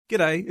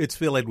G'day, it's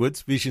Phil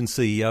Edwards, Vision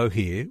CEO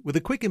here, with a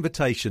quick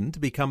invitation to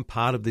become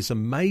part of this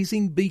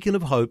amazing beacon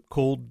of hope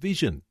called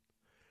Vision.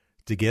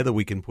 Together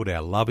we can put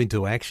our love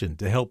into action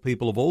to help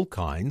people of all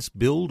kinds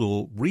build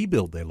or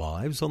rebuild their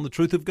lives on the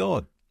truth of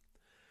God.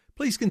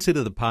 Please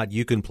consider the part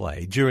you can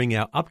play during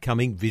our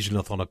upcoming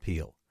Visionathon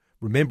appeal,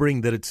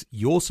 remembering that it's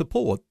your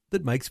support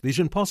that makes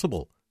Vision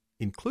possible,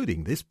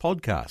 including this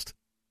podcast.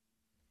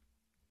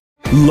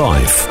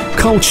 Life,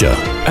 culture,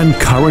 and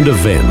current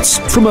events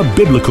from a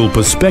biblical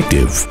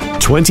perspective.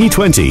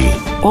 2020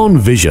 on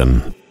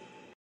Vision.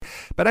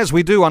 But as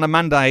we do on a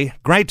Monday,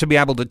 great to be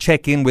able to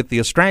check in with the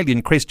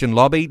Australian Christian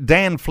Lobby.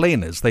 Dan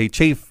Flynn is the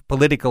Chief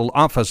Political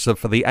Officer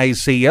for the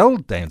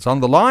ACL. Dan's on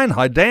the line.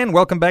 Hi, Dan.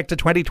 Welcome back to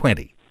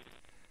 2020.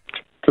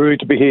 True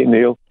to be here,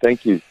 Neil.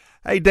 Thank you.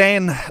 Hey,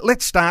 Dan,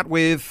 let's start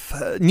with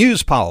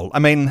news poll. I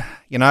mean,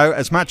 you know,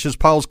 as much as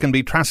polls can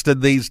be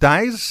trusted these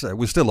days,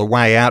 we're still a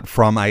way out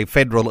from a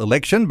federal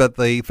election, but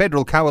the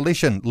federal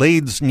coalition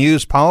leads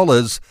news poll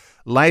as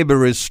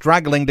Labor is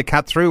struggling to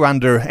cut through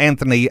under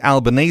Anthony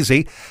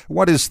Albanese.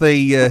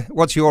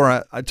 What's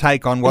your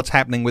take on what's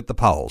happening with the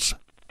polls?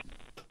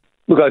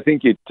 Look, I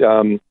think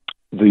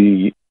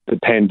the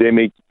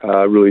pandemic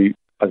really,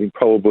 I think,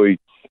 probably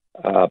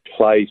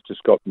plays to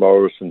Scott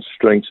Morrison's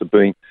strengths of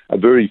being a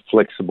very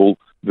flexible,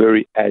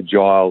 very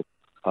agile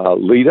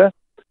leader.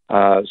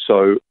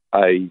 So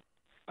a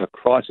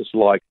crisis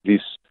like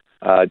this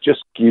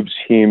just gives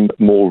him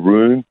more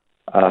room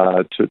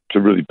to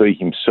really be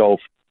himself,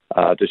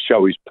 to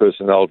show his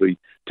personality,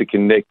 to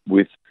connect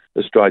with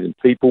Australian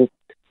people.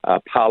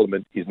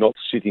 Parliament is not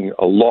sitting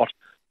a lot,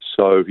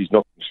 so he's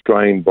not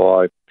constrained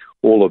by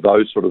all of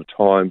those sort of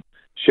time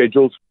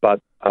schedules.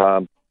 But,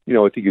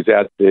 I think he's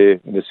out there,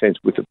 in a sense,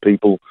 with the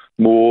people,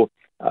 more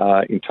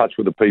in touch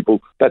with the people.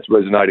 That's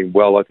resonating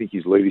well. I think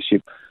his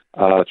leadership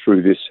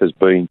through this has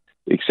been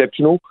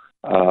exceptional,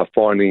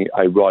 finding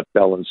a right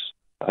balance,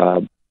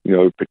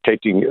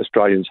 protecting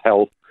Australians'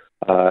 health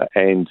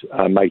and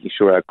making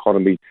sure our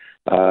economy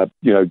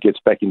gets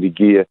back into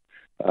gear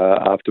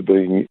after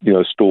being,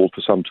 stalled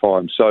for some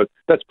time. So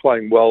that's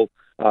playing well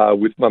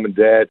with mum and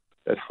dad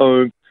at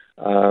home.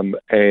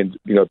 And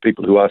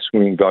people who are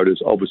swinging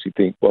voters obviously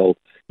think, well,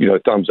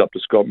 thumbs up to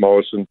Scott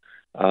Morrison.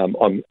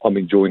 I'm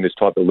enjoying this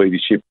type of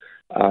leadership.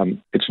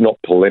 It's not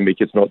polemic.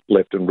 It's not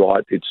left and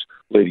right. It's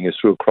leading us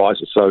through a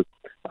crisis. So,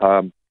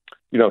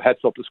 hats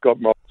off to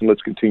Scott Morrison.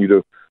 Let's continue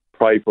to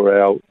pray for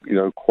our,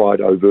 quite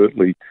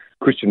overtly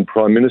Christian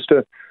Prime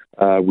Minister.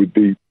 We'd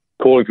be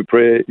calling for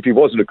prayer if he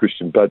wasn't a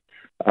Christian, but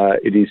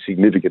it is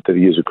significant that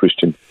he is a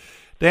Christian.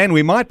 Dan,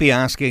 we might be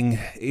asking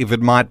if it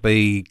might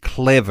be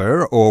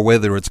clever or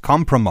whether it's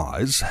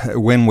compromise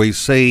when we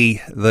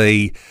see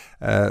the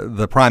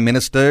Prime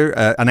Minister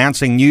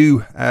announcing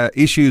new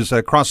issues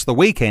across the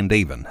weekend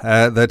even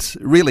that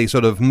really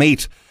sort of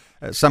meet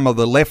some of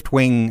the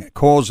left-wing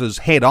causes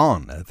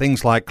head-on,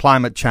 things like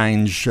climate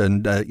change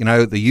and,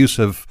 the use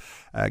of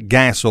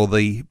gas or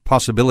the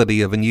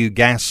possibility of a new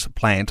gas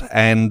plant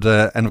and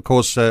of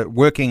course,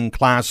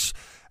 working-class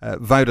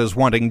voters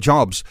wanting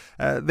jobs.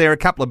 There are a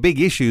couple of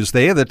big issues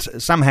there that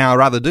somehow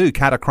or other do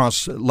cut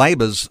across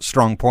Labor's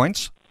strong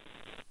points.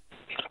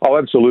 Oh,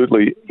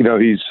 absolutely.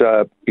 He's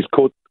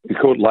caught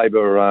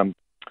Labor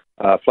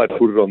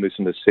flat-footed on this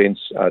in a sense,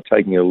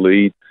 taking a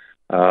lead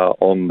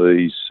on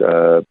these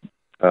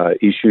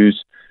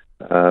issues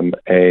and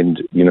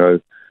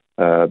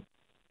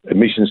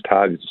emissions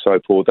targets and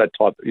so forth. That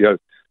type,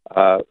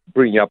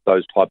 bringing up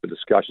those type of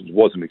discussions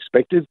wasn't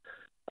expected,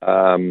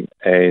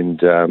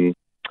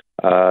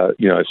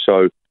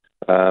 so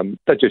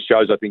that just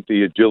shows, I think,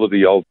 the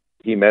agility of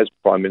him as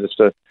Prime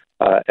Minister,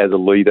 as a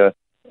leader,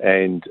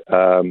 and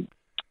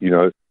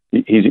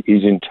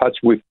he's in touch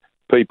with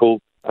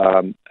people,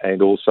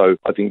 and also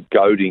I think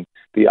goading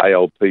the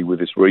ALP with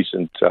this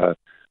recent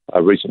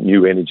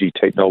new energy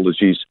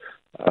technologies.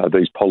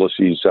 These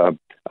policies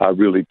are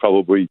really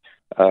probably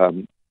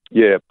seen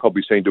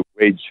to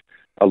wedge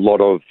a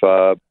lot of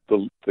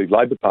the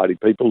Labor Party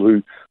people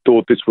who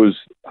thought this was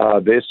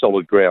their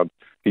solid ground.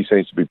 He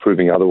seems to be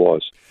proving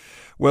otherwise.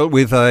 Well,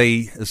 with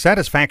a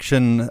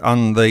satisfaction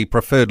on the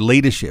preferred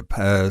leadership,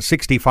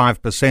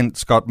 65%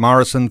 Scott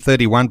Morrison,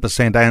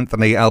 31%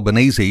 Anthony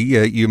Albanese,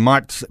 you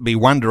might be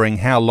wondering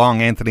how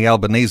long Anthony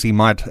Albanese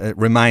might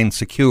remain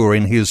secure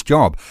in his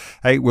job.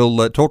 Hey,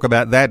 we'll talk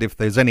about that if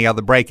there's any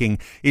other breaking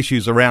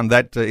issues around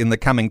that in the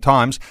coming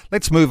times.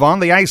 Let's move on.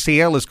 The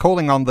ACL is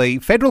calling on the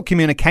Federal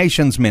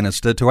Communications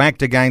Minister to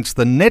act against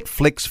the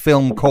Netflix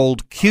film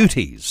called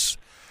Cuties.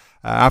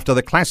 After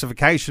the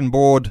classification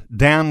board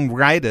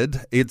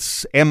downgraded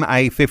its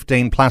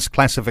MA15 plus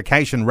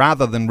classification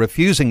rather than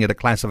refusing it a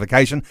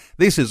classification,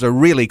 this is a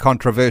really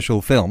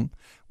controversial film.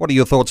 What are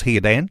your thoughts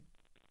here, Dan?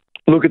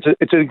 Look, it's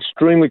an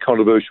extremely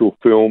controversial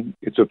film.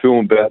 It's a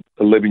film about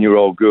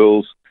 11-year-old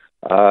girls,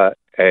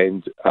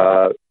 and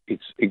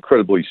it's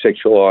incredibly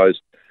sexualised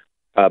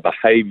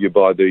behaviour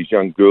by these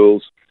young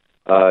girls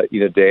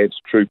in a dance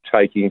troupe,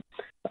 taking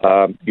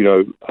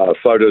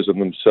photos of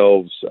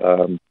themselves.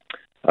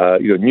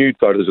 Nude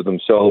photos of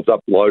themselves,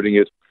 uploading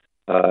it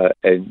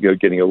and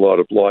getting a lot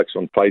of likes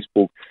on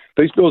Facebook.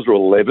 These girls are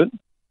 11.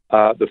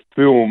 The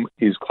film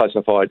is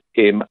classified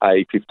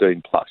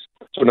MA15+.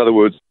 So in other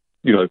words,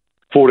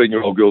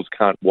 14-year-old girls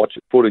can't watch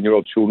it.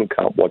 14-year-old children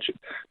can't watch it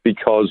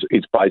because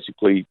it's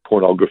basically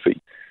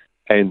pornography.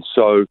 And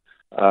so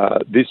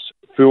this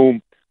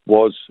film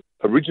was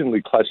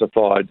originally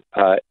classified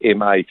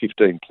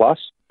MA15+.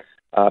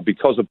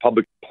 Because of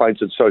public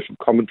complaints and social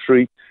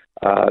commentary,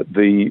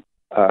 the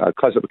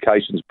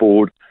Classifications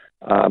Board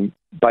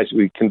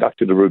basically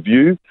conducted a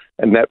review,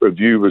 and that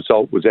review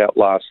result was out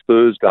last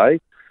Thursday,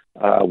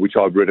 which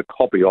I've read a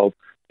copy of,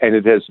 and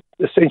it has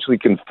essentially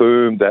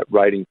confirmed that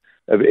rating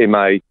of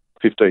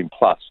MA15+.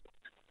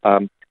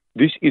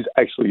 This is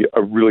actually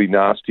a really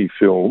nasty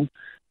film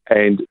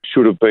and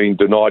should have been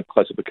denied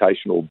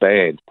classification or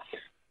banned.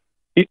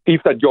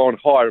 If they'd gone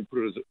higher and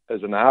put it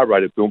as an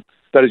R-rated film,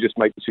 that would just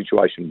make the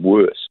situation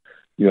worse.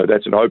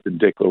 That's an open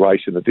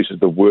declaration that this is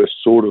the worst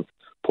sort of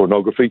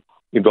pornography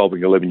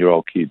involving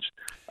 11-year-old kids.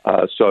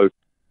 So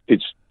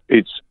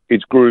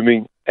it's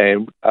grooming,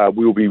 and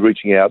we'll be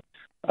reaching out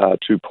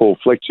to Paul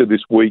Fletcher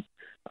this week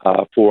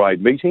for a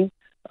meeting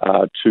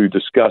to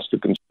discuss the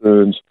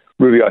concerns,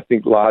 really, I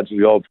think,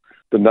 largely of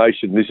the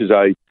nation. This is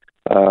a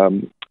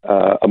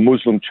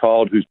Muslim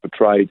child who's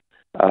portrayed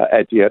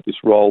at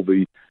this role.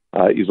 The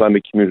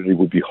Islamic community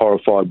would be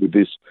horrified with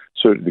this.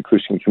 Certainly the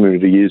Christian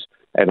community is.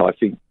 And I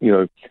think,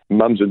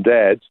 mums and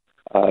dads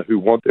who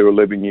want their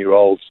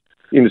 11-year-olds'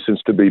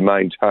 innocence to be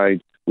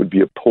maintained would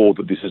be appalled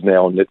that this is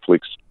now on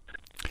Netflix.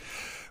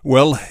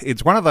 Well,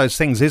 it's one of those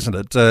things, isn't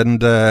it?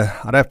 And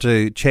I'd have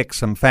to check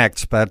some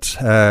facts, but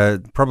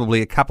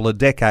probably a couple of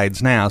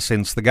decades now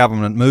since the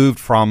government moved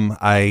from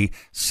a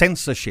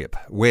censorship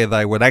where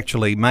they would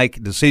actually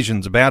make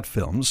decisions about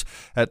films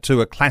to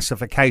a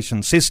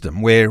classification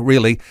system where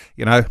really,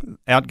 out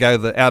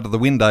of the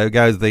window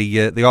goes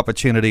the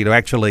opportunity to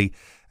actually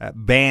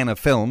ban a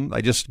film.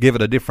 They just give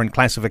it a different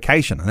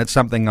classification, and that's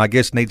something I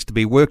guess needs to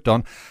be worked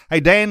on. Hey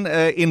Dan,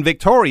 in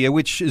Victoria,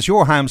 which is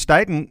your home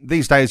state, and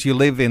these days you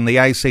live in the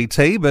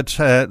ACT, but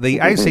the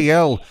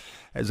ACL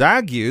has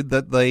argued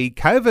that the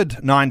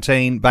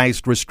COVID-19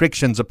 based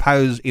restrictions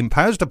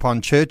imposed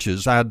upon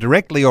churches are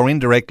directly or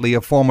indirectly a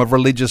form of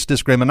religious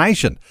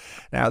discrimination.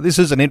 Now, this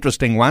is an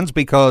interesting one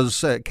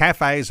because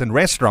cafes and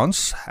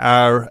restaurants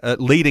are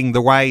leading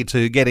the way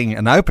to getting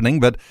an opening,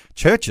 but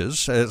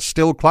churches are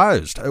still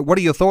closed. What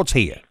are your thoughts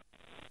here?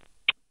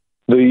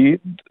 There's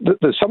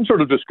some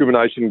sort of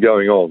discrimination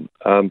going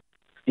on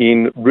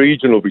in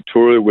regional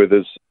Victoria where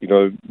there's,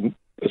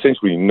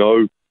 essentially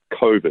no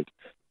COVID.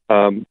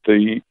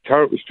 The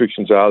current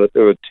restrictions are that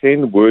there are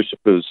 10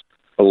 worshippers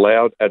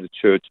allowed at a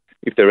church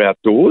if they're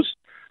outdoors.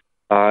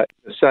 In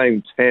the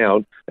same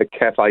town, a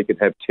cafe can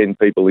have 10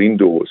 people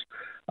indoors.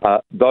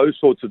 Those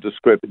sorts of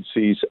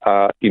discrepancies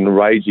are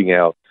enraging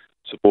our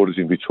supporters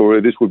in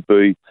Victoria. This would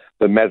be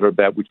the matter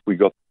about which we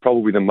got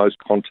probably the most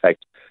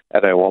contact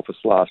at our office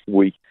last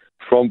week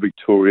from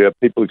Victoria,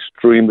 people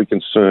extremely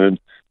concerned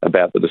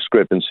about the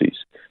discrepancies.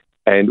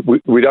 And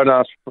we don't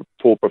ask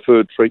for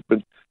preferred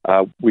treatment.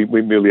 We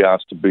merely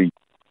ask to be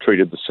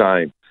treated the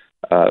same.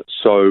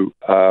 So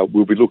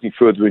we'll be looking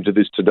further into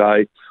this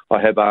today.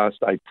 I have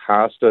asked a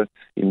pastor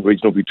in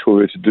regional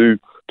Victoria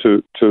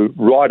to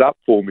write up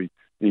for me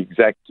the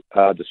exact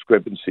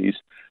discrepancies,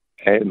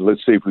 and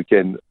let's see if we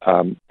can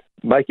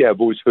make our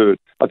voice heard.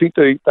 I think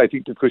they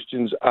think the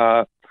Christians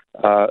are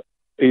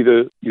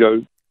either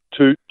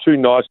too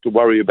nice to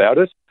worry about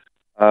it,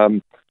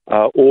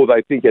 or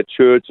they think at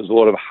church there's a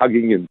lot of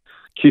hugging and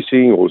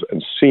kissing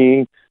and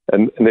singing,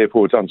 and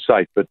therefore it's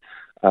unsafe. But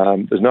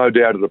there's no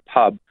doubt at a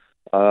pub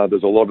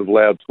there's a lot of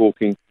loud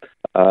talking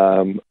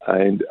and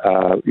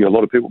a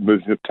lot of people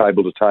moving from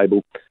table to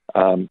table.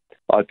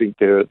 I think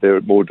they're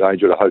at more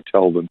danger at a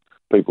hotel than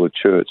people at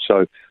church.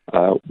 So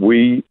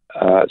we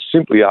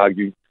simply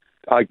arguing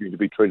to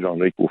be treated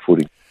on equal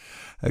footing.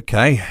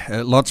 Okay,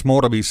 lots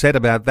more to be said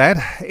about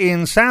that.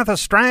 In South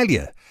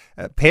Australia,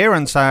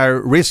 parents are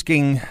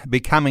risking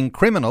becoming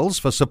criminals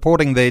for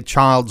supporting their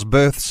child's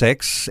birth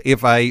sex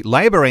if a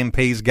Labor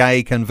MP's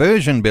gay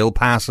conversion bill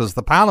passes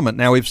the Parliament.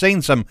 Now, we've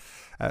seen some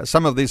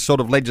of this sort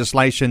of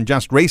legislation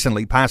just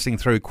recently passing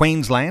through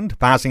Queensland,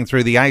 passing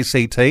through the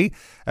ACT.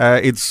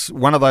 It's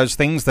one of those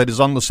things that is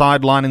on the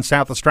sideline in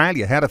South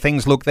Australia. How do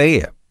things look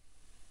there?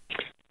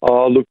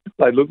 Oh, look,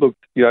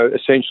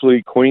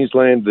 essentially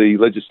Queensland, the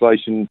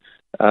legislation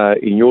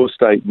in your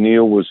state,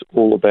 Neil, was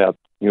all about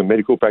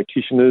medical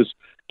practitioners,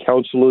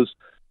 counsellors.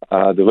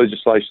 The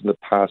legislation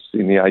that passed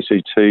in the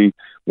ACT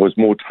was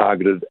more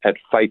targeted at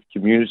faith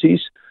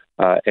communities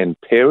and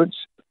parents,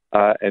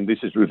 and this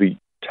is really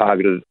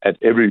targeted at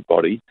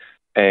everybody.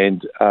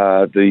 And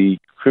the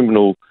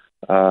criminal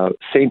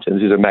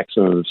sentence is a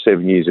maximum of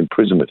 7 years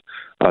imprisonment.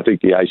 I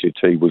think the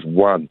ACT was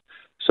 1.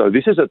 So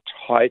this is a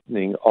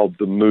tightening of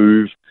the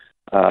move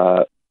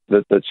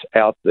that's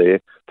out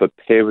there for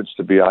parents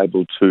to be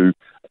able to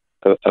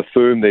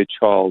affirm their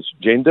child's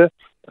gender,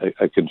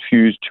 a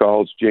confused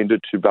child's gender,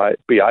 to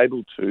be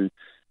able to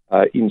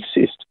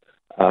insist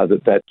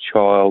that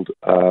child,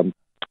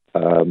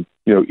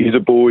 is a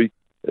boy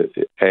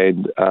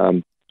and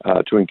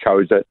to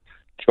encourage that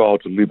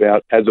child to live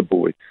out as a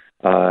boy.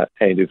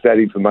 And if that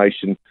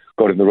information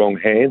got in the wrong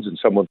hands and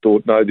someone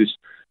thought, no,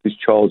 this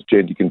child's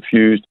gender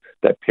confused,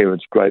 that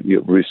parent's greatly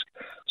at risk.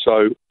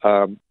 So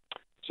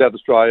South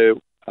Australia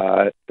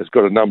has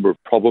got a number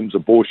of problems: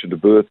 abortion to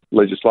birth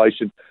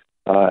legislation,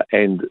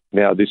 and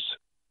now this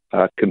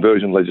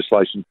conversion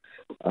legislation.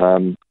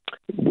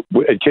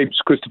 It keeps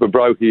Christopher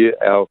Bro here,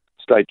 our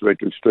State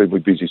Director, extremely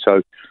busy.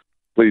 So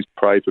please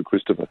pray for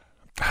Christopher.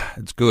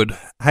 It's good.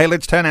 Hey,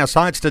 let's turn our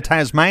sights to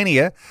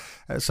Tasmania.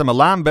 Some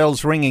alarm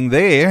bells ringing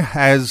there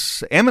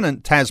as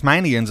eminent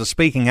Tasmanians are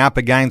speaking up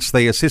against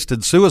the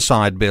assisted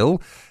suicide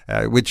bill,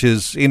 which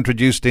is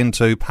introduced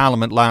into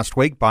Parliament last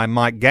week by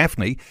Mike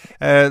Gaffney.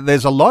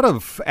 There's a lot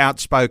of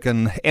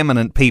outspoken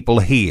eminent people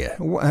here.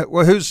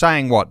 Who's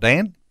saying what,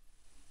 Dan?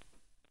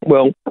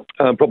 Well,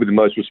 probably the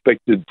most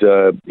respected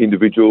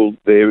individual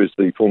there is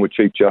the former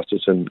Chief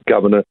Justice and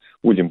Governor,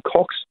 William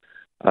Cox,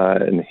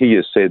 and he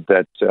has said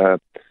that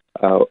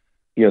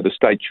the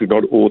state should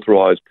not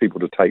authorise people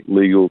to take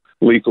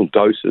lethal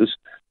doses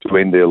to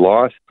end their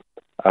life.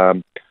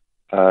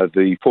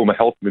 The former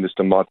Health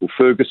Minister, Michael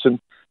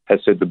Ferguson, has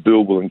said the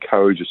bill will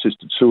encourage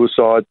assisted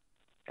suicide,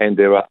 and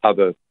there are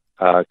other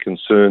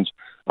concerns.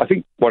 I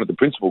think one of the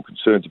principal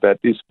concerns about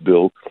this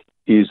bill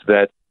is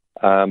that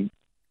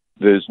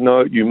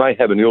you may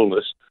have an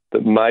illness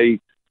that may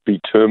be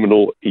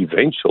terminal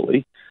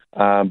eventually,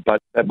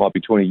 but that might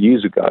be 20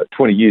 years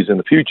in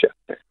the future.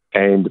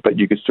 But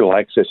you could still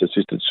access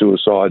assisted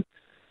suicide,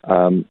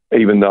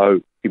 even though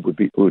it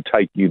would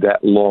take you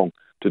that long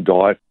to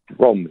die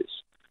from this.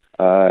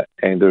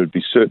 And there would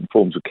be certain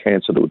forms of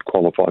cancer that would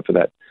qualify for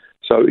that.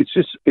 So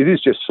it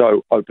is just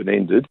so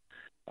open-ended.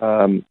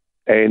 And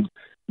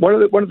one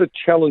of the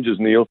challenges,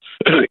 Neil,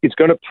 it's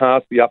going to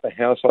pass the upper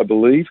house, I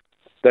believe.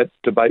 That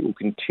debate will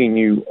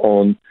continue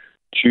on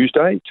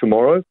Tuesday,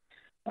 tomorrow.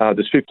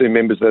 There's 15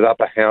 members of that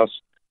upper house.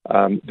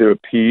 There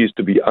appears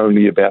to be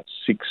only about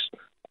 6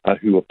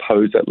 who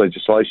oppose that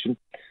legislation.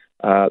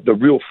 The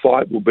real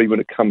fight will be when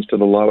it comes to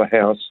the lower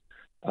house,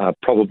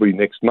 probably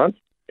next month,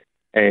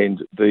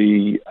 and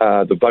the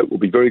vote will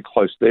be very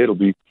close there. It'll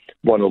be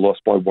won or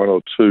lost by 1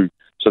 or 2.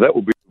 So that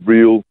will be a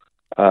real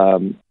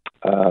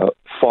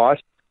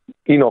fight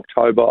in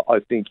October, I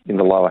think, in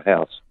the lower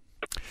house.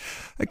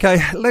 Okay,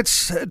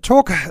 let's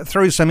talk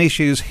through some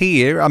issues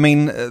here. I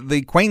mean,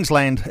 the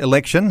Queensland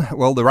election,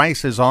 well, the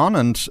race is on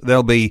and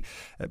there'll be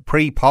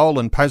pre-poll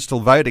and postal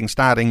voting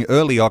starting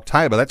early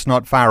October. That's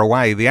not far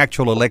away. The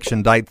actual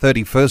election date,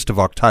 31st of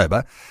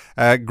October.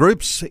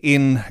 Groups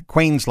in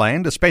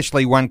Queensland,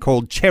 especially one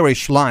called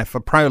Cherish Life, a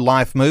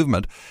pro-life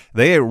movement,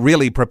 they're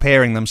really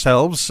preparing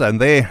themselves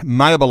and they're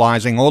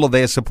mobilising all of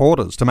their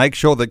supporters to make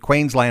sure that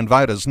Queensland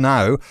voters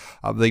know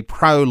of the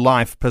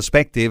pro-life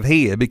perspective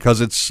here, because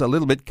it's a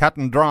little bit cut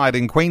and dried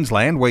in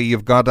Queensland, where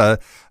you've got a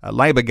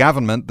Labor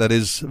government that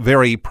is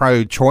very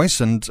pro-choice,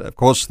 and of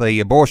course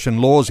the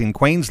abortion laws in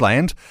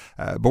Queensland,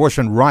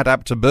 abortion right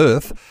up to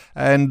birth,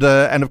 and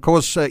of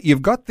course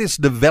you've got this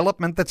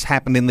development that's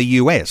happened in the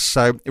US.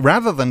 So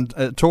rather than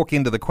talk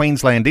into the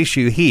Queensland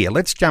issue here,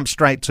 let's jump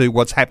straight to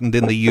what's happened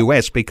in the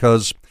US,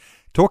 because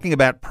talking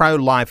about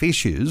pro-life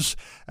issues,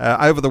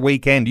 over the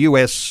weekend,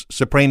 US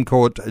Supreme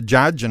Court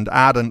judge and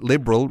ardent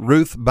Liberal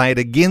Ruth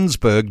Bader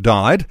Ginsburg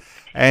died,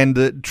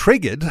 and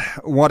triggered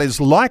what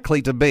is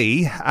likely to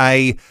be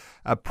a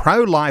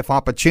pro-life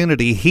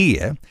opportunity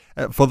here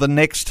for the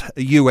next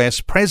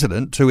US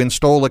president to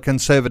install a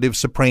conservative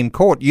Supreme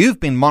Court. You've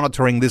been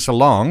monitoring this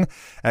along.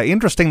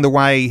 Interesting the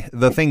way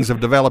the things have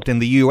developed in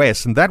the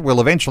US, and that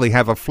will eventually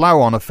have a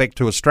flow-on effect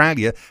to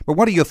Australia. But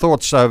what are your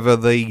thoughts over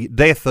the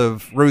death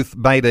of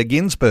Ruth Bader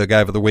Ginsburg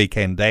over the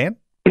weekend, Dan?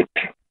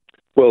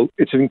 Well,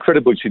 it's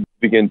incredibly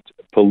significant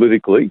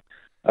politically.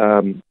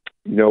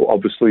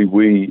 Obviously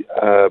we,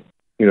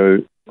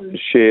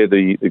 share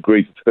the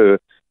grief of her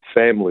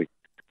family.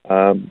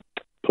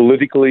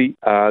 Politically,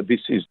 this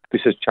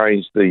has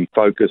changed the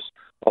focus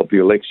of the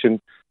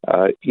election.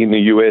 In the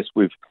US,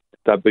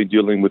 they've been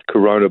dealing with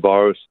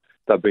coronavirus,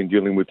 they've been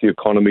dealing with the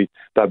economy,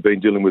 they've been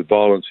dealing with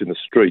violence in the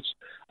streets.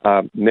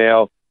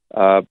 Now,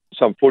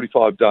 some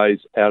 45 days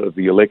out of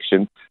the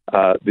election,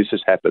 this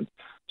has happened.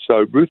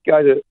 So Ruth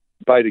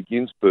Bader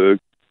Ginsburg,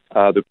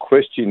 the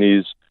question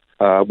is,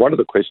 one of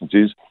the questions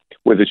is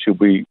whether she'll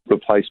be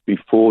replaced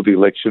before the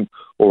election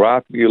or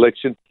after the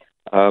election.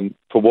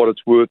 For what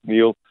it's worth,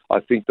 Neil, I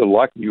think the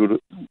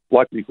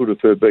likelihood of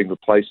her being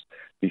replaced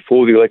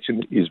before the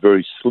election is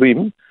very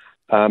slim.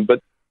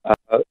 But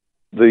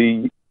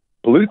the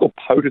political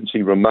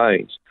potency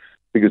remains,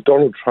 because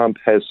Donald Trump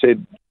has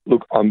said,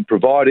 look,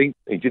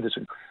 he did this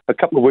a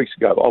couple of weeks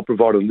ago, I'll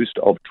provide a list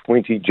of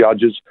 20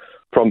 judges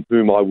from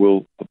whom I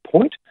will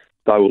appoint.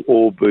 They will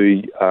all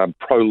be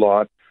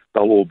pro-life,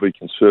 they'll all be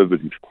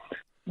conservative.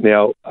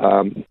 Now,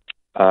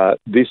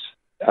 this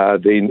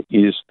then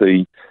is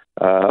the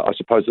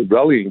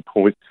rallying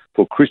point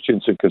for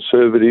Christians and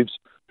conservatives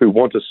who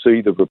want to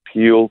see the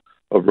repeal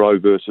of Roe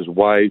versus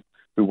Wade,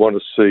 who want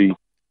to see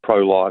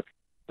pro-life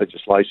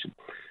legislation.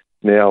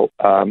 Now,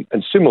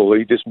 and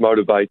similarly, this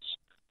motivates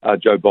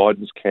Joe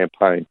Biden's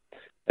campaign.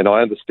 And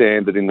I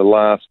understand that in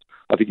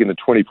the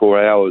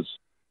 24 hours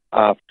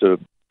after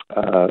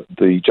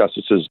the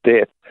justice's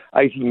death,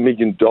 $80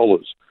 million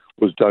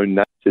was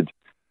donated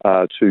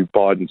to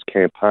Biden's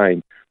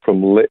campaign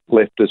from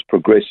leftist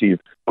progressive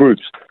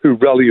groups who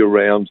rally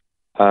around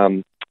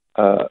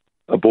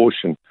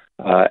abortion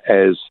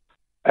as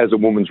a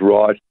woman's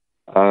right.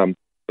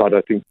 But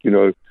I think,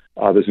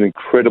 there's an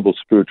incredible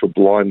spiritual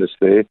blindness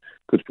there,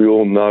 because we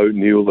all know,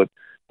 Neil, that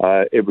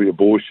every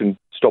abortion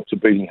stops a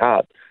beating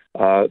heart.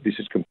 This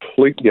is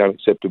completely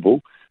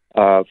unacceptable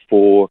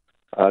for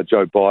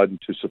Joe Biden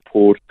to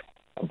support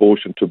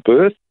abortion to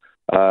birth,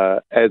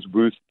 as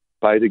Ruth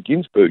Bader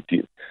Ginsburg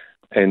did.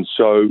 And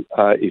so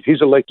if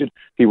he's elected,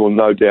 he will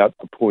no doubt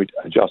appoint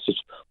a justice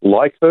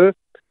like her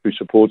who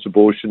supports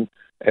abortion,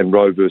 and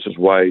Roe versus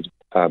Wade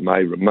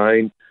may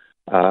remain.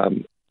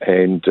 And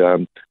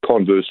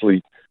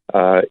conversely,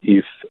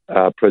 if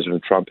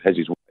President Trump has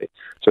his way.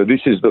 So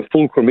this is the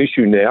fulcrum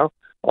issue now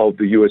of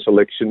the US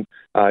election.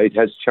 It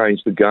has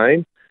changed the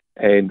game,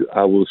 and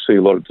we'll see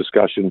a lot of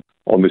discussion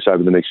on this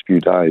over the next few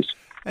days.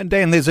 And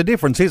Dan, there's a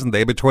difference, isn't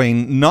there,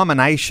 between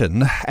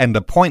nomination and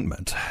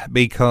appointment,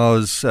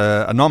 because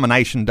a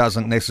nomination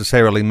doesn't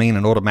necessarily mean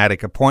an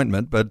automatic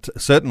appointment, but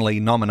certainly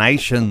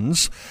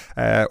nominations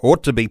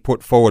ought to be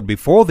put forward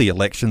before the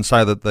election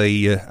so that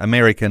the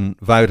American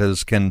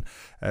voters can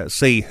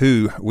see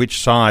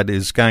which side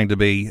is going to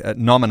be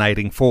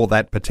nominating for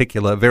that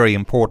particular very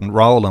important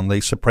role on the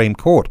Supreme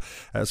Court.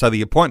 So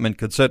the appointment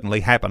could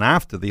certainly happen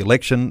after the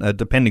election,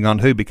 depending on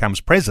who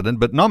becomes president.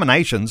 But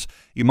nominations,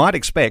 you might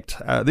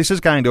expect, this is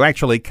going to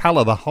actually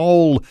colour the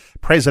whole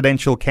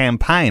presidential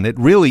campaign. It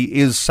really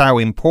is so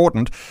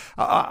important.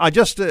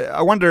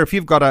 I wonder if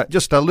you've got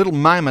just a little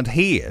moment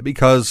here,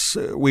 because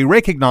we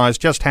recognise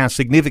just how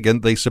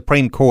significant the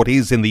Supreme Court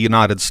is in the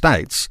United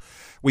States.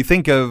 We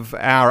think of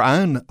our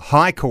own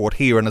High Court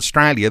here in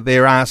Australia.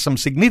 There are some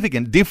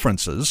significant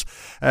differences.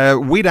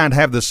 We don't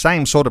have the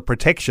same sort of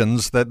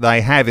protections that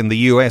they have in the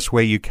US,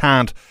 where you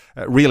can't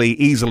really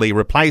easily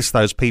replace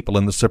those people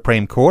in the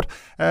Supreme Court.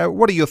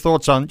 What are your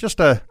thoughts on just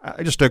a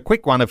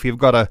quick one, if you've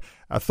got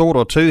a thought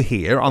or two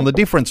here, on the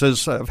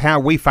differences of how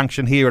we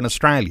function here in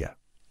Australia?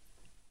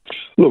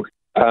 Look,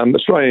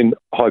 Australian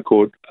High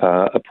Court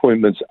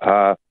appointments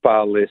are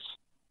far less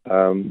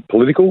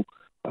political.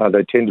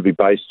 They tend to be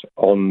based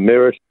on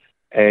merit,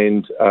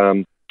 and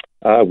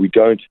we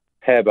don't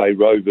have a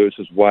Roe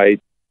versus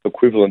Wade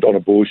equivalent on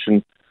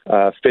abortion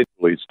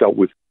federally. It's dealt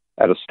with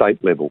at a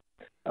state level.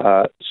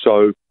 But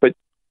to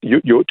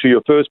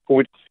your first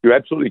point, you're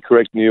absolutely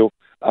correct, Neil.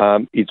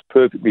 It's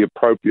perfectly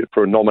appropriate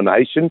for a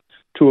nomination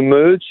to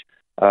emerge,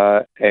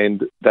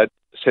 and that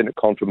Senate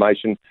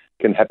confirmation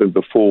can happen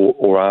before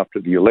or after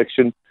the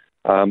election.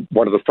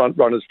 One of the front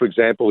runners, for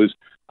example, is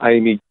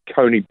Amy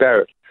Coney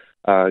Barrett.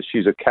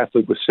 She's a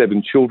Catholic with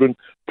 7 children,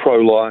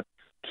 pro-life,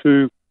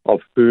 2 of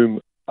whom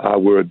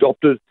were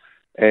adopted.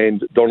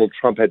 And Donald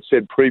Trump had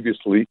said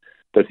previously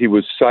that he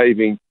was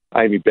saving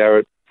Amy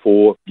Barrett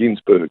for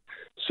Ginsburg.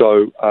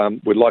 So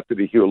we're likely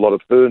to hear a lot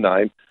of her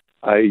name,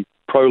 a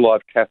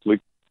pro-life Catholic,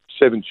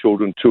 7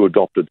 children, 2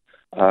 adopted.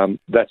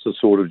 That's the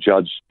sort of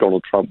judge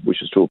Donald Trump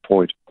wishes to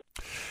appoint.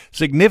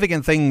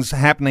 Significant things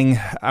happening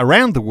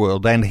around the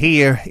world and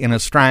here in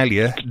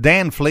Australia.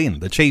 Dan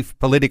Flynn, the Chief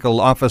Political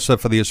Officer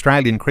for the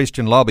Australian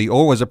Christian Lobby,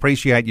 always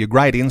appreciate your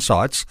great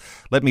insights.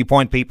 Let me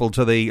point people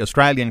to the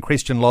Australian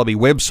Christian Lobby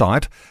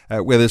website,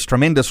 where there's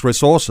tremendous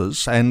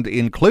resources, and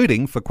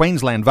including for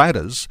Queensland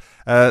voters,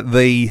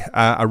 the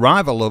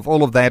arrival of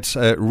all of that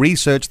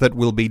research that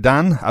will be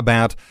done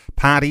about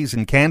parties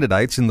and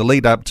candidates in the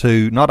lead up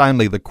to not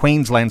only the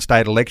Queensland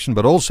state election,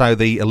 but also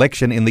the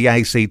election in the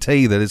ACT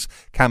that is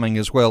coming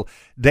as well.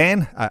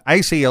 Dan,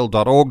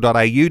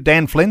 acl.org.au.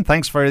 Dan Flynn,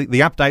 thanks for the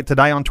update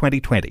today on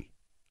 2020.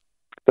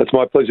 That's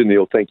my pleasure,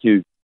 Neil. Thank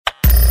you.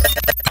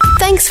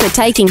 Thanks for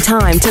taking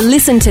time to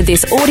listen to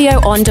this audio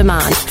on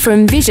demand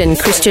from Vision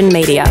Christian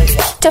Media.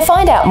 To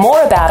find out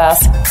more about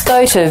us,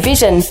 go to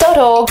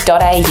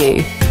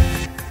vision.org.au.